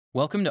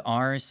Welcome to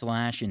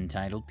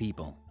r/Entitled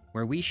People,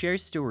 where we share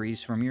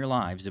stories from your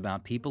lives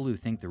about people who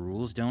think the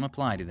rules don't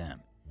apply to them,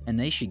 and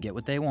they should get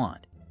what they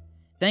want.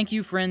 Thank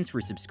you, friends,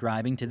 for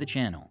subscribing to the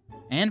channel,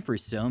 and for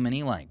so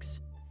many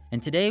likes.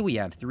 And today we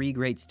have 3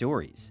 great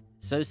stories,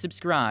 so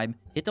subscribe,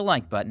 hit the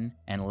like button,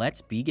 and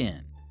let's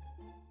begin.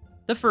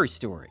 The first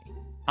story.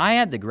 I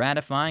had the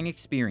gratifying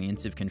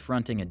experience of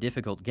confronting a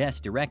difficult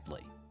guest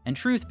directly, and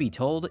truth be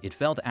told, it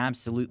felt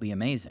absolutely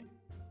amazing.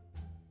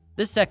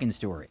 The second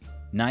story.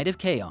 Night of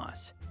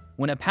Chaos,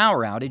 when a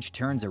power outage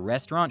turns a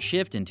restaurant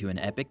shift into an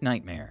epic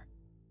nightmare.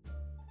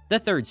 The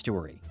third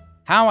story,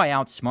 how I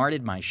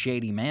outsmarted my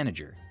shady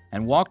manager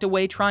and walked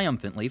away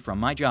triumphantly from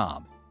my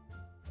job.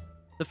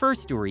 The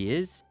first story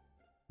is,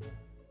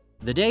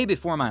 the day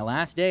before my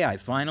last day, I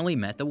finally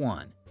met the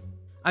one.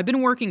 I've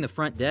been working the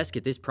front desk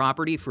at this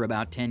property for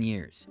about 10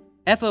 years,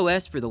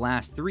 FOS for the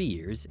last 3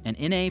 years, and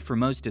NA for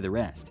most of the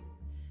rest.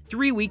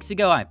 3 weeks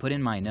ago, I put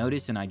in my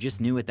notice, and I just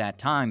knew at that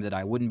time that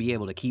I wouldn't be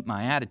able to keep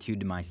my attitude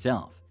to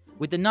myself,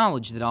 with the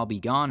knowledge that I'll be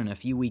gone in a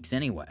few weeks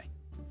anyway.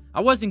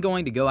 I wasn't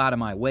going to go out of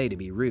my way to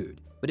be rude,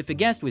 but if a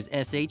guest was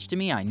SH to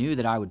me, I knew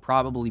that I would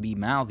probably be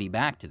mouthy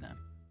back to them.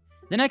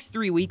 The next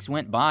 3 weeks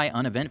went by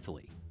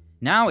uneventfully.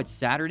 Now it's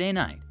Saturday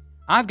night.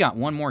 I've got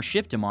one more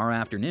shift tomorrow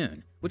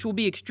afternoon, which will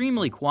be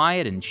extremely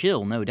quiet and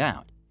chill, no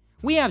doubt.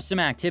 We have some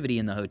activity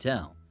in the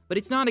hotel, but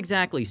it's not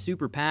exactly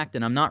super packed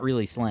and I'm not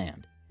really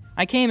slammed.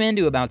 I came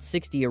into about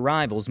 60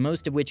 arrivals,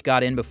 most of which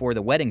got in before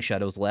the wedding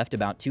shuttles left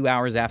about 2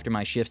 hours after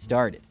my shift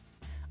started.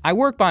 I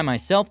work by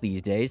myself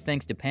these days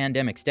thanks to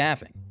pandemic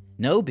staffing.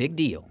 No big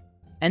deal.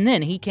 And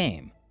then he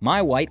came,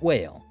 my white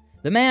whale,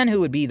 the man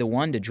who would be the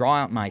one to draw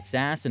out my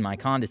sass and my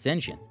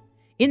condescension.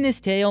 In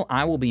this tale,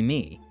 I will be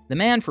me. The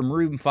man from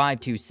room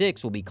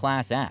 526 will be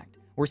class act,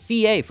 or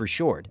CA for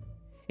short.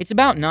 It's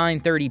about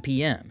 9:30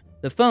 p.m.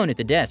 The phone at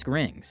the desk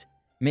rings.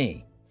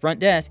 Me.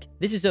 Front desk,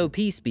 this is OP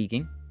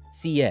speaking.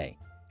 CA.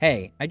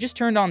 Hey, I just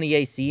turned on the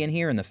AC in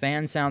here and the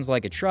fan sounds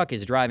like a truck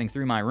is driving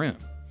through my room.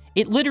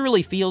 It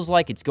literally feels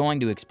like it's going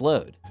to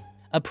explode.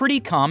 A pretty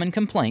common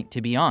complaint,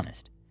 to be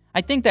honest. I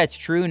think that's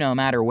true no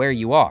matter where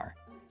you are.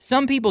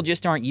 Some people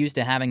just aren't used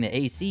to having the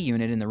AC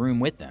unit in the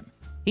room with them.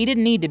 He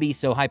didn't need to be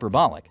so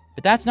hyperbolic,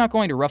 but that's not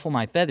going to ruffle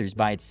my feathers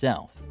by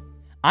itself.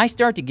 I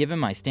start to give him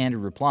my standard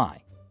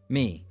reply.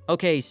 Me.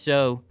 Okay,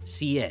 so,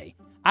 CA.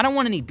 I don't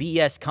want any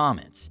BS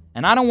comments,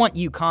 and I don't want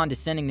you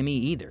condescending to me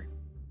either.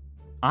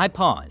 I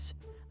pause.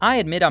 I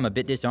admit I'm a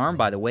bit disarmed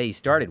by the way he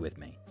started with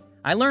me.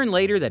 I learned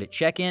later that at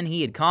check-in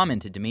he had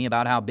commented to me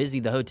about how busy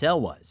the hotel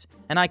was,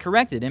 and I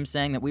corrected him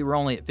saying that we were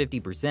only at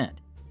 50%.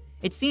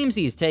 It seems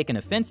he has taken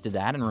offense to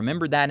that and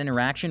remembered that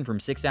interaction from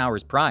 6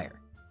 hours prior.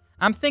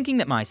 I'm thinking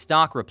that my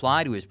stock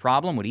reply to his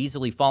problem would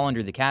easily fall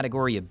under the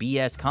category of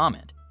BS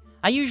comment.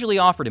 I usually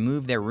offer to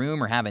move their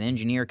room or have an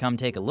engineer come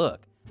take a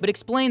look, but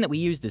explain that we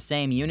use the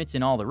same units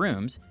in all the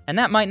rooms, and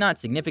that might not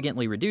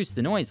significantly reduce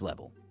the noise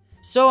level.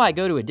 So I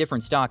go to a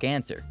different stock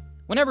answer.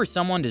 Whenever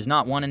someone does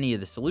not want any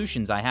of the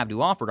solutions I have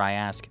to offer, I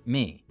ask,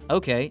 me,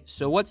 okay,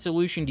 so what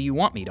solution do you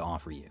want me to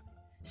offer you?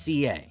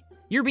 CA,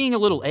 you're being a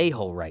little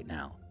a-hole right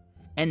now.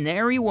 And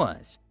there he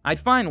was. I'd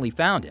finally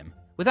found him.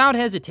 Without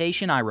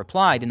hesitation, I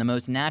replied in the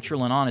most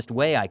natural and honest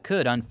way I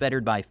could,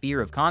 unfettered by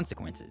fear of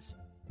consequences.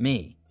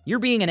 Me, you're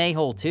being an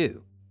a-hole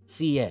too.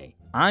 CA,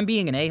 I'm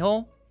being an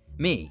a-hole?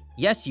 Me,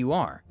 yes you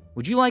are.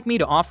 Would you like me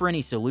to offer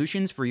any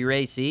solutions for your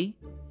AC?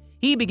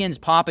 He begins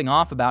popping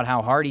off about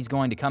how hard he's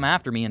going to come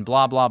after me and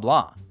blah blah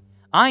blah.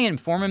 I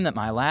inform him that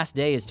my last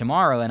day is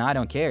tomorrow and I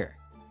don't care.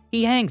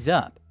 He hangs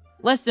up.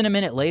 Less than a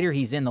minute later,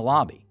 he's in the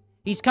lobby.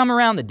 He's come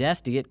around the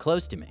desk to get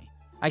close to me.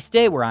 I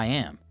stay where I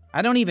am.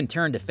 I don't even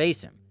turn to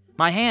face him.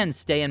 My hands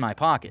stay in my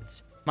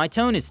pockets. My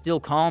tone is still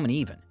calm and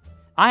even.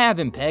 I have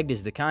him pegged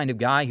as the kind of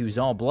guy who's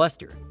all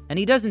bluster, and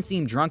he doesn't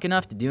seem drunk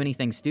enough to do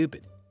anything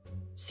stupid.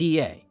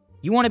 CA,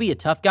 you want to be a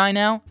tough guy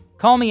now?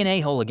 Call me an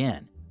a-hole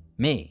again.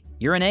 Me,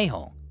 you're an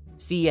a-hole.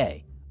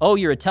 CA, oh,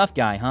 you're a tough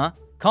guy, huh?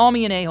 Call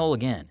me an a-hole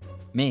again.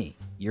 Me,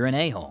 you're an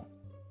a-hole.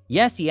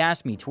 Yes, he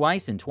asked me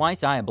twice, and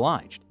twice I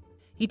obliged.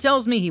 He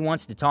tells me he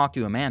wants to talk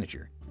to a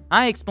manager.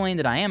 I explain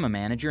that I am a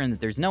manager and that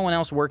there's no one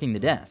else working the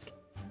desk.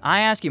 I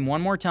ask him one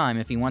more time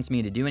if he wants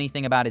me to do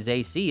anything about his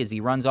AC as he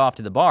runs off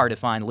to the bar to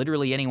find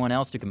literally anyone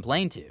else to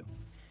complain to.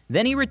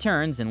 Then he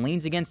returns and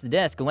leans against the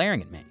desk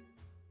glaring at me.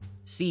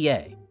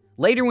 CA,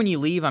 later when you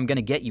leave, I'm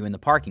gonna get you in the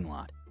parking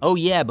lot. Oh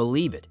yeah,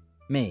 believe it.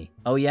 Me,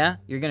 oh yeah?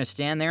 You're gonna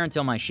stand there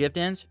until my shift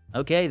ends?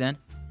 Okay then.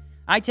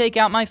 I take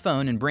out my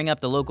phone and bring up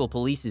the local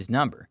police's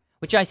number,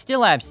 which I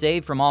still have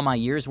saved from all my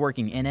years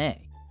working NA.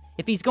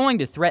 If he's going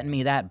to threaten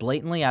me that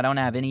blatantly, I don't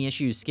have any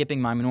issues skipping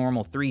my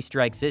normal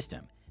 3-strike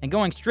system and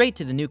going straight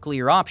to the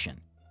nuclear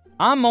option.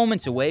 I'm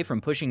moments away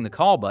from pushing the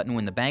call button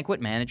when the banquet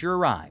manager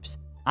arrives.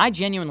 I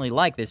genuinely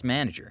like this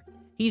manager.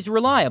 He's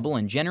reliable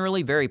and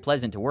generally very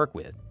pleasant to work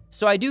with,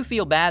 so I do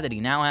feel bad that he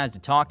now has to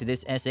talk to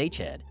this SH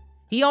head.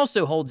 He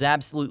also holds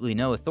absolutely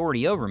no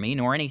authority over me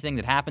nor anything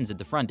that happens at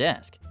the front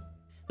desk.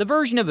 The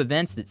version of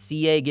events that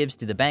CA gives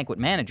to the banquet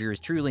manager is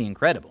truly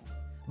incredible.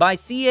 By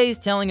CA's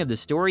telling of the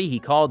story, he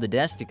called the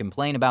desk to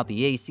complain about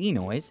the AC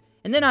noise,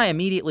 And then I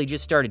immediately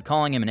just started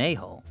calling him an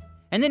a-hole.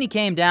 And then he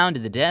came down to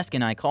the desk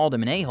and I called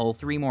him an a-hole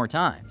 3 more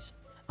times.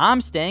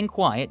 I'm staying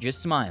quiet,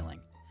 just smiling.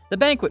 The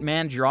banquet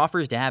manager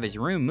offers to have his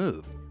room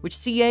moved, which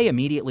CA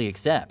immediately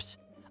accepts.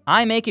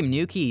 I make him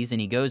new keys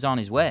and he goes on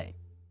his way.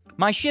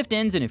 My shift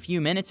ends in a few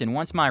minutes, and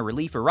once my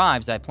relief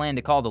arrives, I plan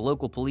to call the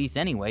local police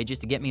anyway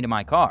just to get me to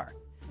my car.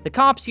 The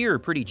cops here are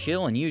pretty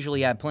chill and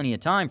usually have plenty of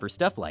time for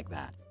stuff like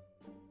that.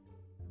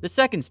 The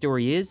second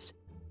story is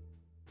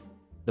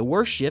the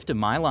worst shift of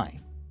my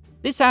life.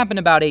 This happened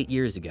about 8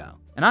 years ago,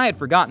 and I had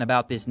forgotten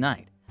about this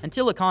night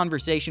until a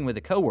conversation with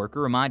a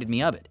coworker reminded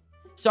me of it.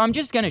 So I'm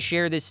just going to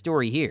share this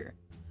story here.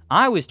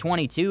 I was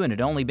 22 and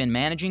had only been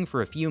managing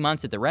for a few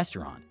months at the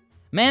restaurant.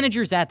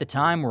 Managers at the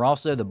time were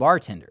also the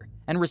bartender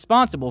and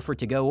responsible for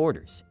to-go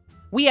orders.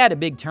 We had a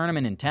big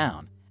tournament in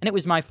town, and it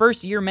was my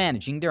first year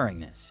managing during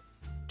this.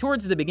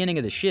 Towards the beginning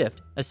of the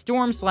shift, a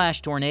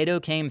storm/tornado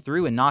came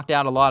through and knocked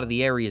out a lot of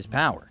the area's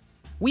power.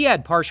 We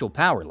had partial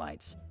power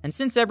lights, and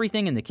since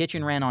everything in the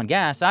kitchen ran on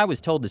gas, I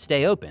was told to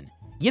stay open.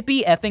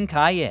 Yippee effing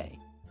ki-yay.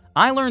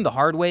 I learned the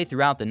hard way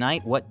throughout the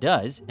night what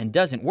does and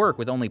doesn't work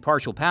with only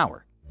partial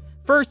power.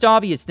 First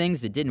obvious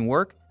things that didn't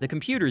work, the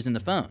computers and the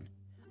phone.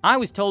 I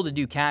was told to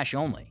do cash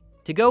only.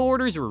 To-go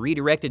orders were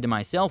redirected to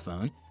my cell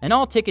phone, and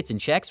all tickets and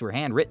checks were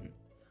handwritten.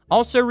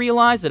 Also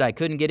realized that I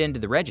couldn't get into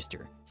the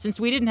register, since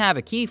we didn't have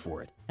a key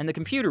for it, and the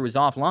computer was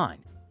offline.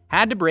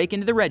 Had to break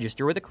into the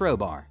register with a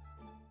crowbar.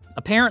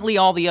 Apparently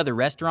all the other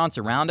restaurants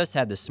around us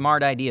had the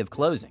smart idea of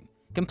closing,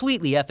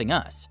 completely effing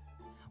us.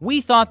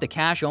 We thought the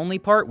cash-only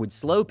part would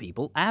slow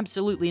people,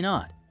 absolutely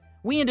not.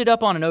 We ended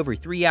up on an over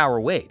 3-hour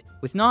wait,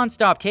 with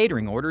non-stop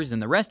catering orders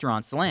and the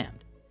restaurant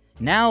slammed.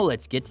 Now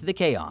let's get to the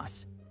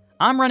chaos.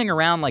 I'm running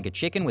around like a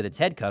chicken with its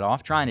head cut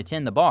off trying to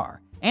tend the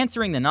bar,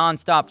 answering the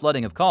non-stop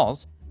flooding of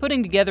calls,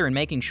 putting together and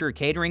making sure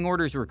catering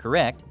orders were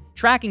correct,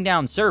 tracking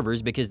down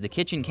servers because the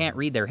kitchen can't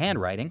read their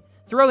handwriting,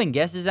 throwing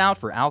guesses out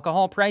for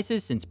alcohol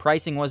prices since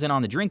pricing wasn't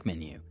on the drink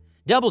menu,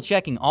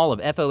 double-checking all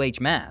of FOH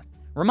math,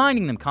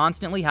 reminding them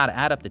constantly how to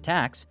add up the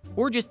tax,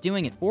 or just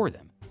doing it for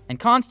them, and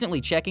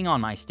constantly checking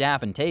on my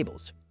staff and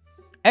tables.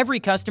 Every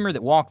customer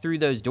that walked through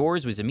those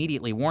doors was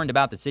immediately warned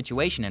about the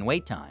situation and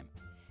wait time.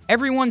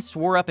 Everyone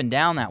swore up and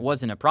down that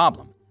wasn't a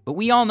problem, but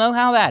we all know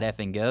how that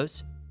effing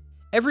goes.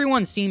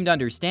 Everyone seemed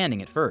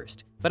understanding at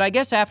first, but I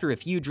guess after a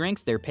few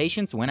drinks their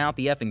patience went out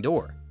the effing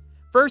door.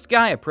 First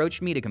guy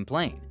approached me to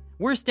complain.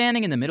 We're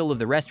standing in the middle of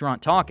the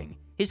restaurant talking.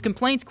 His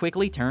complaints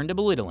quickly turned to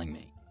belittling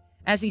me.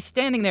 As he's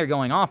standing there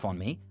going off on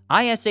me,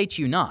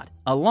 ISHU not,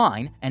 a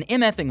line, an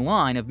MFing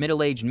line of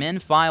middle-aged men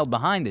filed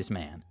behind this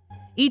man,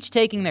 each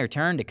taking their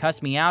turn to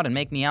cuss me out and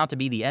make me out to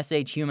be the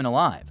SH human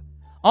alive.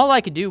 All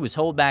I could do was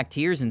hold back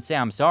tears and say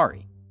I'm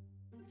sorry.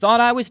 Thought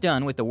I was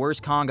done with the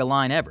worst conga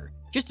line ever,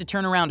 just to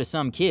turn around to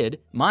some kid,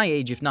 my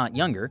age if not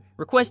younger,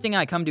 requesting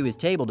I come to his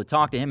table to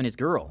talk to him and his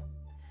girl.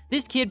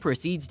 This kid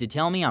proceeds to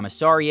tell me I'm a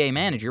sorry A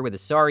manager with a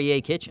sorry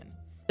A kitchen,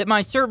 that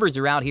my servers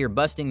are out here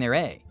busting their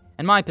A,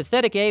 and my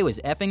pathetic A was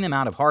effing them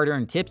out of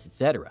hard-earned tips,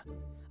 etc.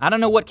 I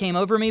don't know what came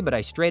over me, but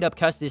I straight up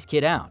cussed this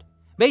kid out.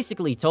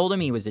 Basically told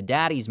him he was a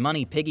daddy's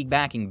money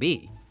piggybacking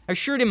B,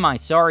 assured him my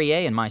sorry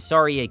A and my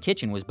sorry A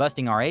kitchen was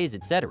busting our A's,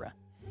 etc.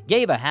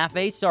 Gave a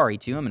half-A sorry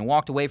to him and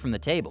walked away from the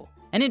table,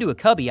 and into a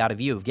cubby out of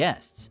view of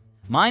guests.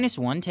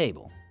 -1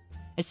 table.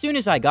 As soon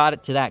as I got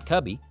it to that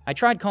cubby, I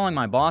tried calling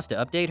my boss to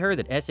update her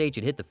that SH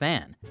had hit the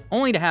fan,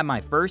 only to have my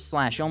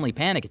first/only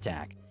panic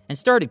attack, and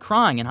started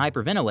crying and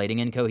hyperventilating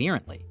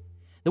incoherently.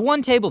 The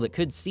one table that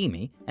could see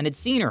me, and had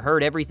seen or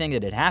heard everything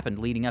that had happened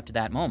leading up to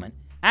that moment,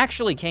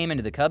 actually came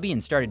into the cubby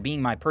and started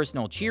being my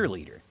personal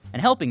cheerleader,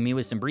 and helping me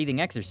with some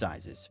breathing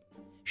exercises.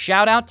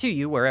 Shout out to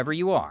you wherever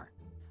you are.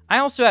 I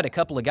also had a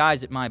couple of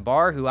guys at my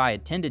bar who I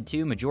had tended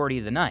to majority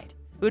of the night,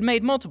 who had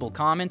made multiple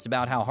comments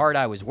about how hard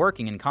I was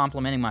working and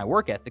complimenting my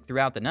work ethic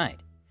throughout the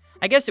night.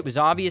 I guess it was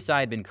obvious I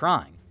had been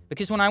crying,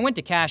 because when I went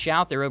to cash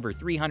out their over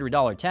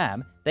 $300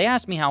 tab, they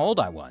asked me how old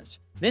I was,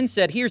 then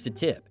said, "Here's a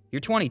tip,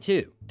 you're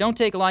 22, don't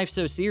take life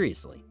so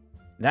seriously."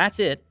 That's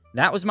it,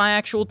 that was my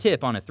actual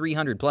tip on a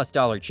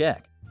 $300+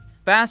 check.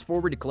 Fast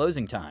forward to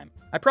closing time.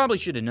 I probably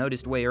should have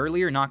noticed way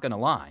earlier, not gonna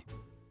lie.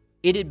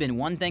 It had been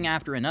one thing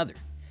after another.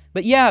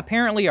 But yeah,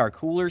 apparently our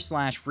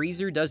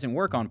cooler/freezer doesn't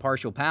work on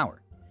partial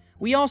power.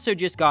 We also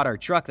just got our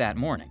truck that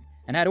morning,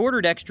 and had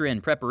ordered extra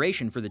in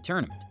preparation for the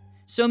tournament.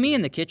 So me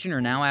and the kitchen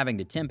are now having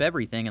to temp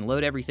everything and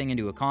load everything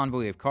into a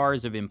convoy of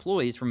cars of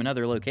employees from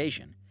another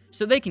location,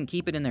 so they can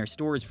keep it in their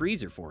store's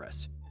freezer for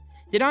us.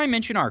 Did I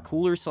mention our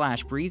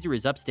cooler/freezer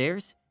is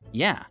upstairs?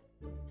 Yeah.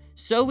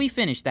 So we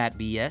finished that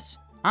BS.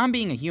 I'm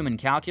being a human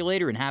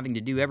calculator and having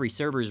to do every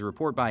server's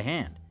report by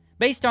hand,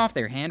 based off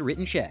their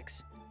handwritten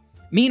checks.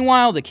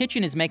 Meanwhile, the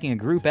kitchen is making a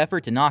group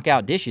effort to knock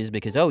out dishes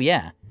because, oh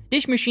yeah,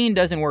 dish machine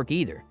doesn't work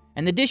either,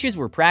 and the dishes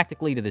were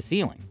practically to the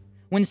ceiling,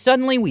 when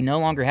suddenly we no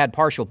longer had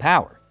partial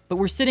power, but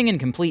we're sitting in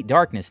complete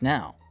darkness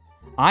now.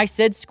 I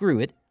said screw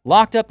it,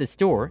 locked up the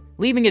store,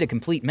 leaving it a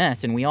complete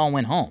mess, and we all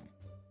went home.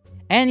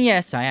 And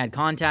yes, I had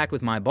contact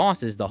with my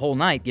bosses the whole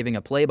night, giving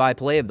a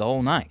play-by-play of the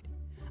whole night.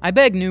 I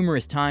begged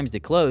numerous times to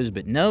close,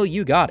 but no,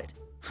 you got it.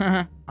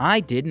 Haha, I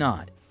did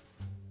not.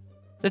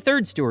 The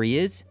third story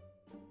is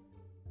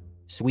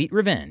Sweet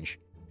Revenge.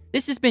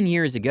 This has been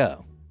years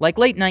ago, like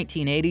late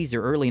 1980s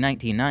or early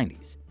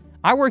 1990s.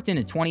 I worked in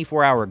a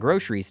 24-hour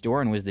grocery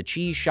store and was the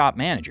cheese shop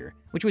manager,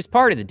 which was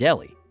part of the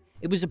deli.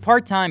 It was a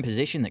part-time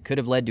position that could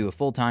have led to a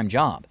full-time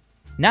job.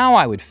 Now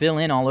I would fill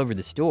in all over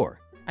the store.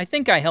 I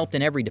think I helped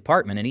in every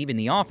department and even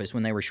the office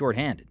when they were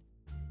short-handed.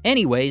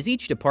 Anyways,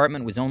 each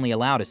department was only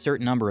allowed a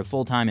certain number of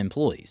full-time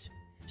employees.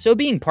 So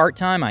being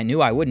part-time, I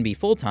knew I wouldn't be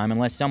full-time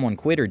unless someone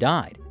quit or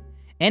died.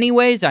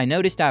 Anyways, I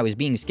noticed I was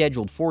being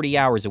scheduled 40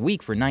 hours a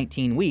week for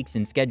 19 weeks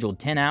and scheduled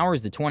 10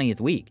 hours the 20th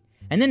week,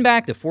 and then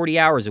back to 40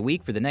 hours a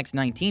week for the next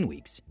 19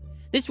 weeks.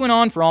 This went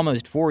on for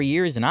almost 4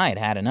 years and I had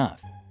had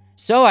enough.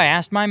 So I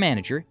asked my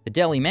manager, the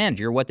deli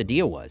manager, what the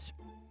deal was.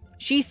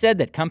 She said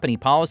that company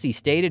policy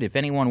stated if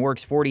anyone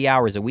works 40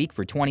 hours a week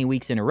for 20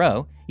 weeks in a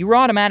row, you were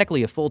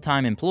automatically a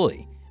full-time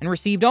employee and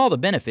received all the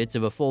benefits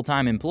of a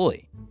full-time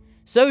employee.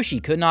 So she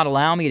could not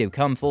allow me to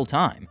become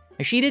full-time,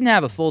 as she didn't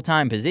have a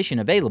full-time position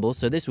available,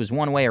 so this was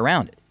one way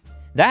around it.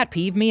 That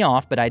peeved me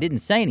off, but I didn't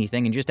say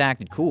anything and just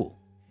acted cool.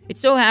 It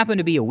so happened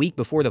to be a week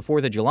before the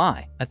 4th of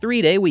July, a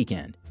 3-day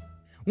weekend.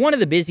 One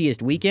of the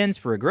busiest weekends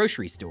for a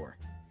grocery store.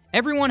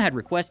 Everyone had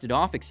requested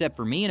off except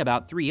for me and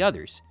about 3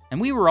 others, and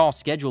we were all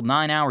scheduled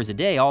 9 hours a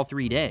day all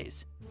 3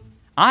 days.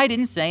 I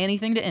didn't say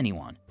anything to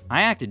anyone.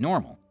 I acted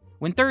normal.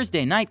 When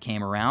Thursday night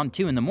came around,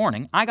 2 in the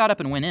morning, I got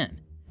up and went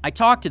in. I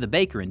talked to the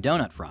baker and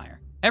donut fryer.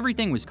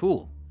 Everything was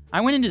cool.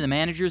 I went into the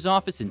manager's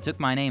office and took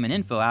my name and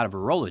info out of a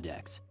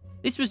Rolodex.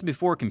 This was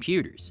before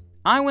computers.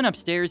 I went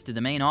upstairs to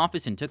the main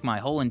office and took my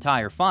whole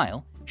entire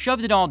file,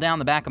 shoved it all down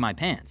the back of my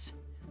pants.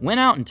 Went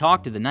out and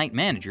talked to the night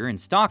manager and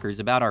stalkers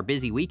about our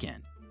busy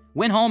weekend.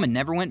 Went home and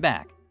never went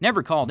back.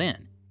 Never called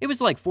in. It was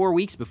like 4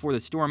 weeks before the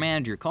store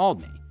manager called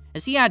me,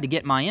 as he had to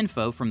get my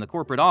info from the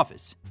corporate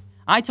office.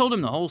 I told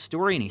him the whole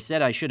story and he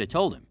said I should have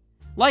told him.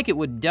 Like it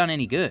would have done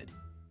any good.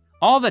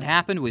 All that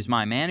happened was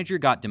my manager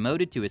got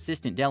demoted to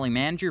assistant deli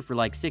manager for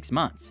like 6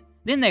 months.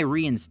 Then they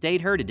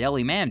reinstate her to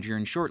deli manager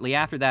and shortly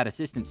after that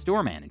assistant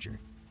store manager.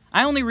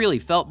 I only really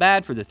felt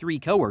bad for the 3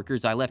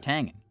 coworkers I left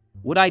hanging.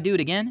 Would I do it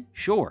again?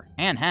 Sure,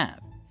 and have.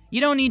 You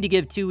don't need to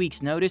give 2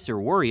 weeks notice or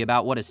worry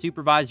about what a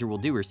supervisor will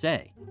do or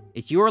say.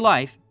 It's your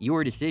life,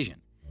 your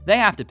decision. They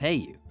have to pay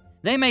you.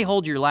 They may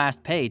hold your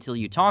last pay till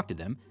you talk to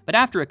them, but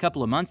after a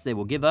couple of months they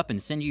will give up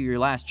and send you your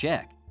last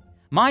check.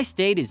 My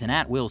state is an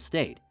at-will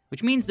state,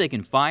 which means they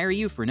can fire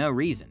you for no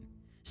reason.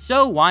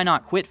 So why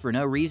not quit for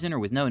no reason or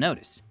with no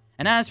notice?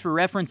 And as for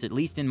reference, at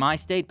least in my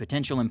state,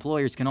 potential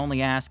employers can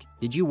only ask,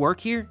 did you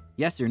work here?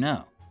 Yes or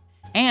no.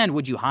 And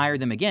would you hire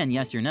them again?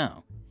 Yes or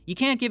no. You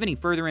can't give any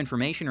further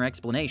information or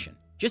explanation,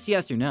 just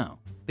yes or no.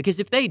 Because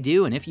if they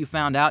do and if you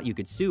found out, you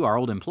could sue our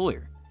old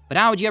employer. But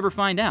how would you ever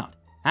find out?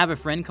 Have a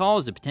friend call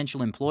as a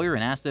potential employer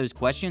and ask those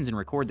questions and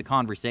record the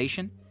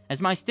conversation?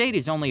 As my state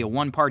is only a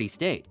one-party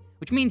state,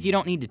 which means you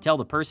don't need to tell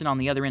the person on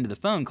the other end of the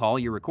phone call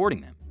you're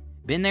recording them.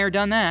 Been there,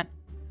 done that.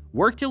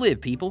 Work to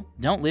live, people.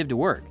 Don't live to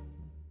work.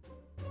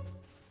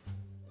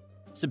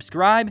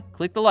 Subscribe,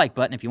 click the like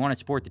button if you want to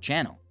support the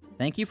channel.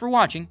 Thank you for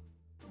watching.